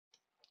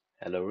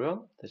Hello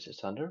everyone, this is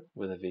Thunder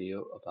with a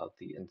video about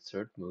the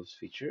Insert Moves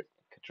feature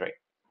in KaTrain.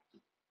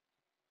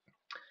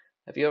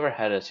 Have you ever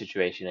had a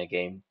situation in a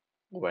game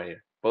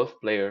where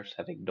both players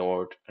have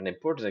ignored an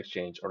important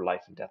exchange or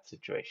life and death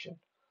situation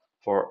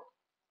for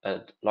a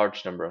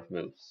large number of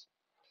moves?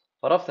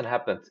 What often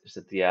happens is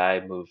that the AI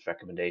moves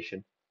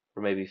recommendation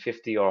for maybe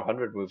 50 or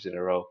 100 moves in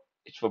a row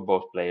is for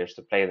both players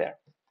to play there.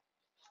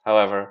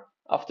 However,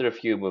 after a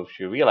few moves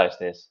you realize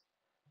this,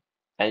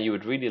 and you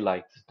would really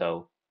like to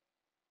know,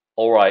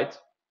 alright,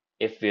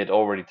 if we had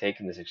already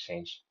taken this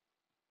exchange,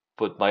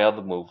 would my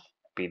other move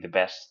be the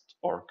best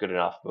or good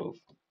enough move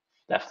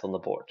left on the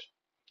board?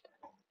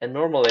 And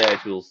normal AI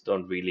tools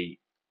don't really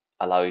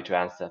allow you to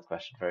answer that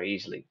question very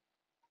easily.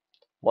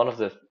 One of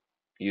the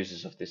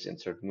uses of this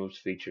insert moves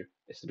feature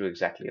is to do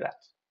exactly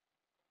that.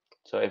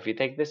 So if you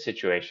take this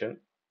situation,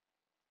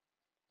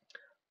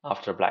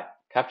 after black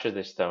captures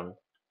this stone,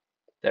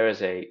 there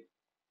is a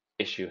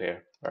issue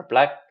here where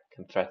black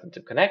can threaten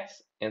to connect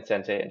in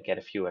Sente and get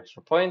a few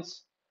extra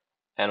points,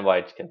 and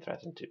white can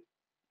threaten to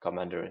come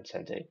under in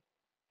Sente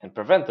and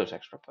prevent those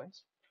extra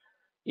points.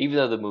 Even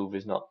though the move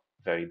is not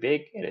very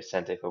big, it is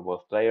Sente for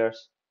both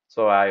players,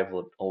 so I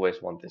would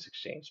always want this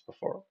exchange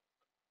before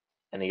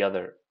any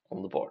other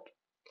on the board.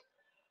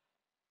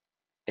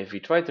 If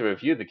we try to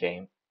review the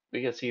game,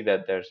 we can see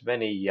that there's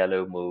many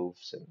yellow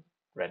moves and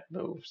red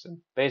moves, and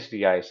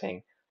basically I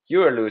saying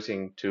you are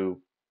losing 2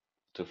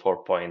 to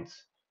 4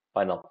 points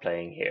by not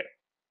playing here,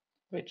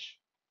 which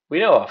we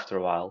know after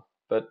a while,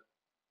 but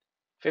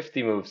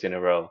 50 moves in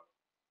a row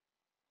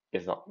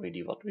is not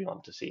really what we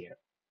want to see here.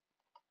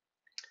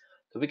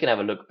 So we can have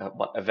a look at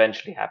what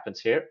eventually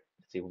happens here.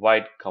 See,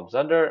 white comes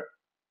under,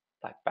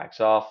 black backs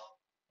off,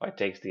 white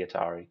takes the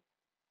Atari,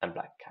 and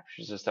black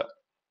captures the stone.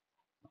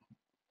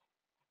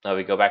 Now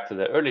we go back to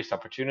the earliest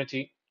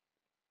opportunity.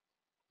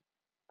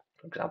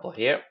 For example,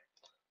 here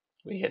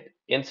we hit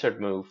insert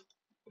move,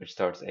 which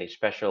starts a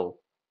special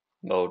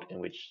mode in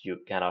which you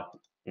cannot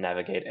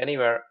navigate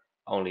anywhere,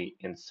 only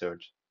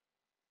insert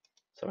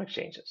some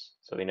exchanges.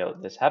 So we know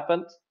this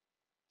happened,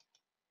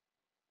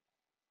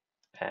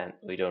 and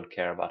we don't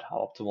care about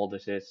how optimal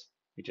this is.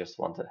 We just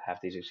want to have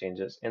these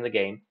exchanges in the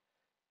game,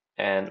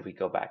 and we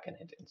go back and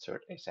hit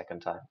insert a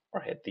second time,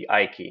 or hit the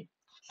I key.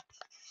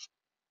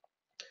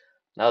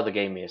 Now the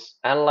game is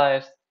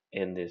analyzed,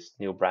 and this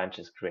new branch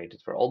is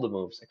created where all the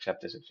moves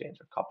except this exchange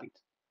are copied.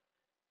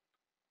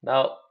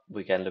 Now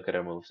we can look at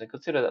our moves and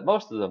consider that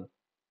most of them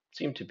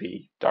seem to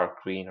be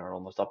dark green or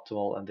almost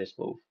optimal, and this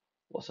move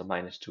was a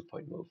 -2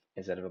 point move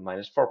instead of a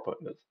 -4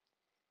 point move.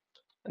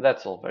 And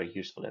that's all very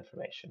useful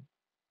information.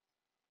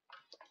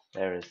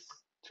 There is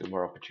 2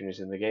 more opportunities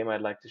in the game I'd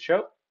like to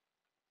show.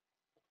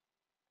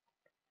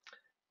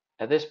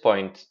 At this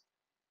point,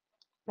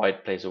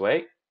 white plays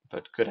away,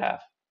 but could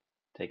have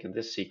taken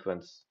this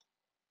sequence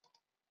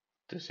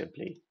to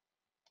simply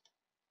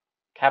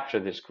capture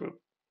this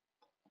group.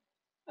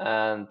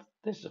 And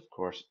this is of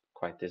course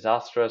quite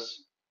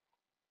disastrous,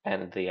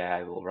 and the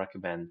AI will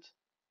recommend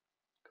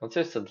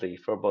consistently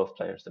for both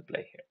players to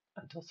play here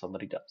until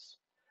somebody does.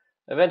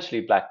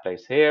 Eventually black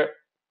plays here,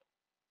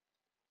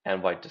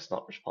 and white does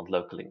not respond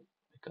locally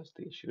because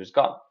the issue is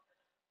gone.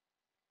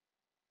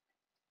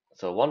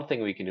 So one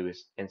thing we can do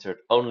is insert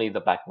only the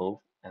black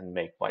move and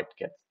make white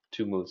get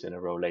 2 moves in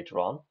a row later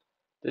on.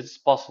 This is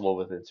possible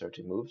with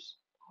inserting moves,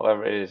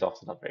 however it is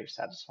often not very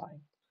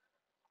satisfying.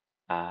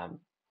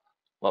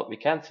 What we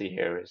can see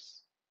here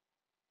is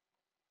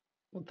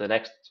the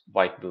next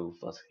white move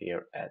was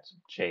here at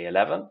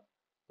J11,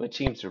 which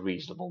seems a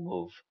reasonable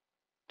move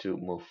to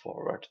move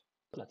forward.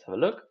 Let's have a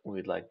look.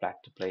 We'd like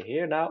black to play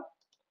here now,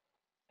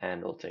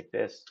 and we'll take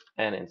this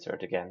and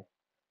insert again.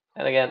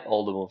 And again,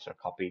 all the moves are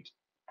copied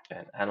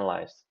and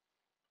analyzed.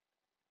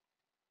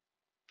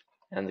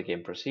 And the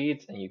game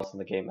proceeds, and you can see in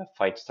the game a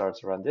fight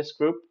starts around this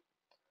group,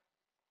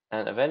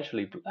 and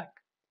eventually black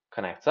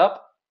connects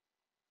up.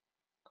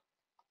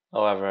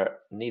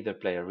 However, neither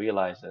player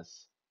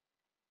realizes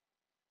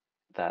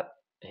that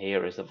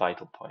here is a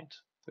vital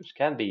point, which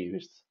can be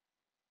used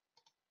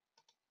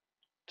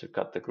to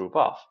cut the group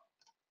off.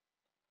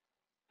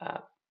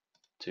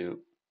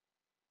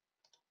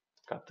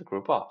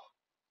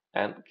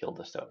 And kill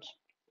the stones.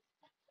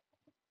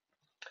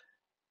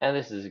 And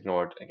this is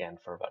ignored again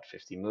for about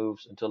 50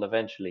 moves until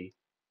eventually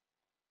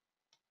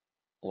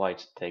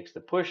white takes the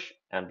push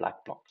and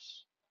black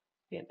blocks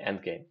in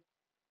endgame.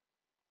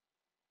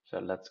 So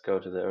let's go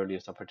to the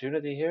earliest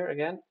opportunity here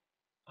again.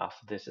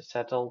 After this is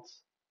settled,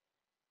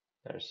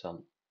 there's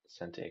some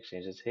Sente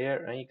exchanges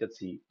here, and you can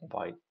see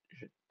white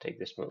should take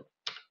this move.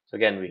 So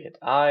again, we hit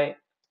I,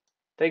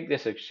 take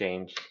this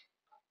exchange,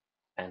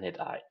 and hit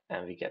I,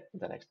 and we get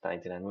the next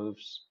 99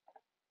 moves.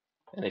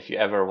 And if you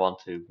ever want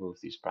to move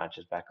these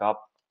branches back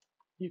up,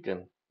 you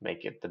can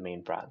make it the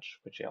main branch,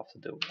 which you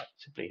often do by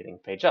simply hitting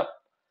page up.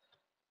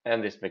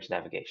 And this makes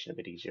navigation a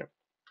bit easier.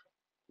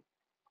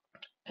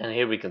 And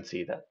here we can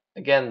see that,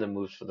 again, the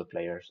moves for the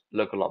players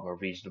look a lot more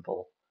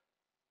reasonable,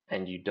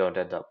 and you don't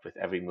end up with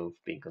every move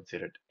being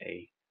considered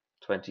a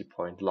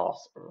 20-point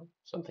loss or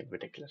something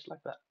ridiculous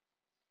like that.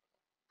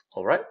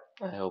 Alright,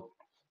 I hope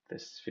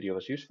this video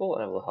was useful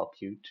and it will help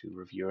you to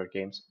review your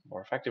games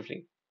more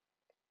effectively.